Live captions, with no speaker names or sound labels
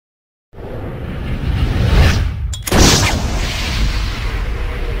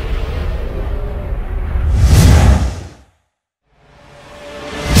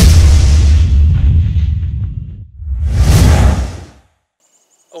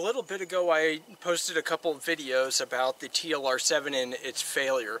little bit ago I posted a couple of videos about the TLR7 and its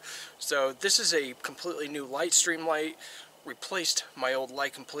failure. So this is a completely new light. Streamlight replaced my old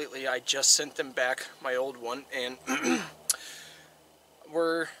light completely. I just sent them back my old one, and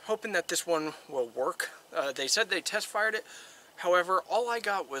we're hoping that this one will work. They said they test fired it. However, all I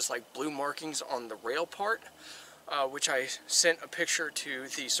got was like blue markings on the rail part, which I sent a picture to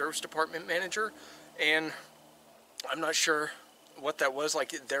the service department manager, and I'm not sure what that was,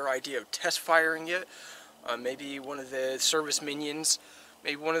 like their idea of test firing it. Maybe one of the service minions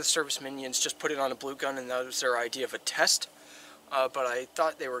just put it on a blue gun and that was their idea of a test. But I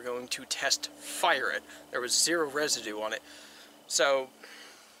thought they were going to test fire it. There was zero residue on it. So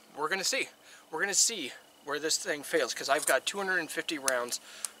we're gonna see. We're gonna see where this thing fails, because I've got 250 rounds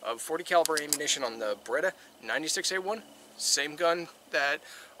of 40 caliber ammunition on the Beretta 96A1, same gun that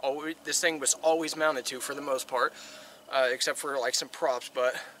this thing was always mounted to for the most part. Except for like some props,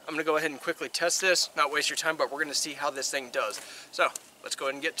 but I'm gonna go ahead and quickly test this, not waste your time, but we're gonna see how this thing does. So let's go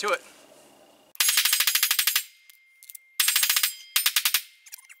ahead and get to it.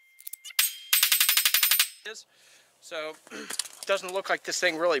 So it doesn't look like this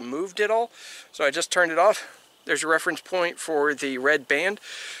thing really moved at all, so I just turned it off. There's a reference point for the red band,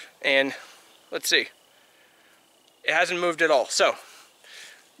 and let's see, it hasn't moved at all. So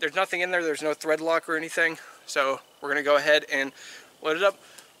there's nothing in there, there's no thread lock or anything. So we're going to go ahead and load it up.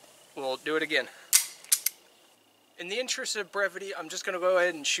 We'll do it again. In the interest of brevity, I'm just going to go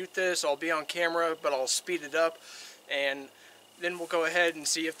ahead and shoot this. I'll be on camera, but I'll speed it up, and then we'll go ahead and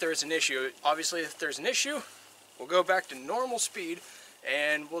see if there's an issue. Obviously, if there's an issue, we'll go back to normal speed,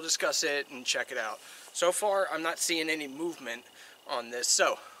 and we'll discuss it and check it out. So far, I'm not seeing any movement on this, so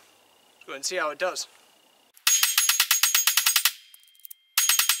let's go ahead and see how it does.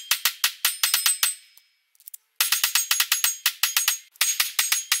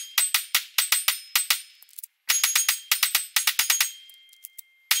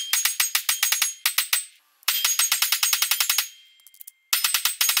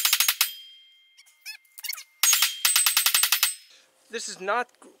 This is not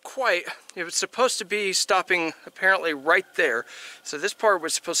quite, it was supposed to be stopping apparently right there. So this part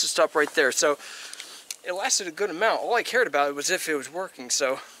was supposed to stop right there. So it lasted a good amount. All I cared about was if it was working.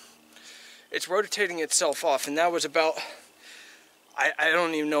 So it's rotating itself off, and that was about, I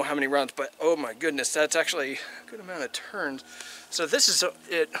don't even know how many rounds, but oh my goodness, that's actually a good amount of turns. So this is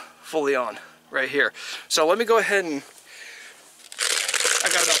it fully on right here. So let me go ahead and, I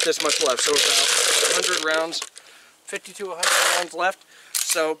got about this much left, so about 100 rounds. 50 to 100 rounds left,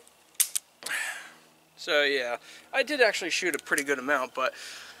 so yeah, I did actually shoot a pretty good amount, but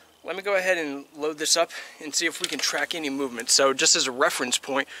let me go ahead and load this up and see if we can track any movement. So just as a reference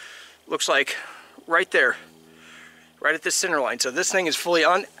point, looks like right there, right at this center line. So this thing is fully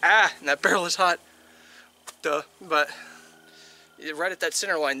on. And that barrel is hot, duh, but right at that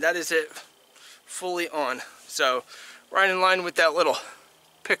center line, that is it, fully on. So right in line with that little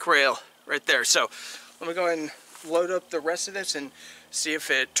pick rail right there. So let me go ahead and load up the rest of this and see if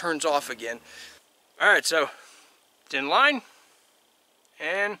it turns off again. Alright, so it's in line,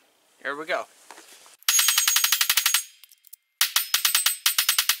 and here we go.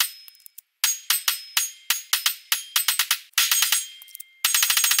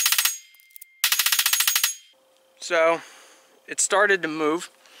 So it started to move,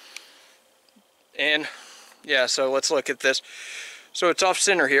 and yeah, so let's look at this. So it's off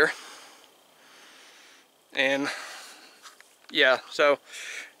center here. And yeah, so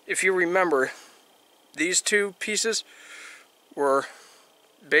if you remember, these two pieces were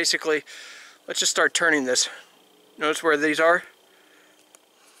basically, let's just start turning this. Notice where these are?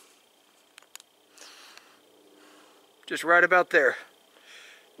 Just right about there.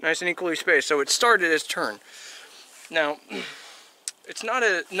 Nice and equally spaced. So it started its turn. Now, it's not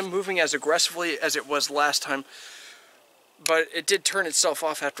moving as aggressively as it was last time, but it did turn itself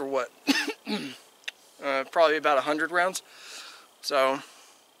off after what? Probably about 100 rounds. So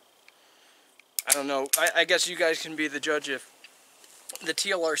I don't know, I guess you guys can be the judge if the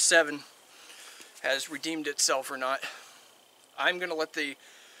TLR7 has redeemed itself or not. I'm gonna let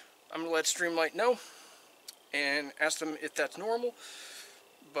Streamlight know and ask them if that's normal.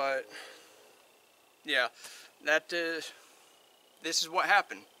 But yeah, this is what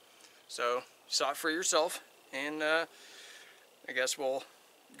happened. So you saw it for yourself, and I guess we'll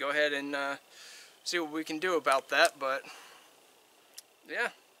go ahead and see what we can do about that. But yeah,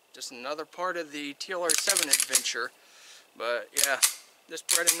 just another part of the TLR7 adventure. But yeah, this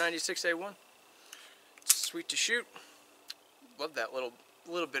Beretta 96A1, it's sweet to shoot. Love that little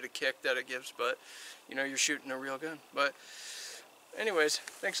bit of kick that it gives, but you know, you're shooting a real gun. But anyways,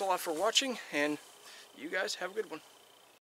 thanks a lot for watching, and you guys have a good one.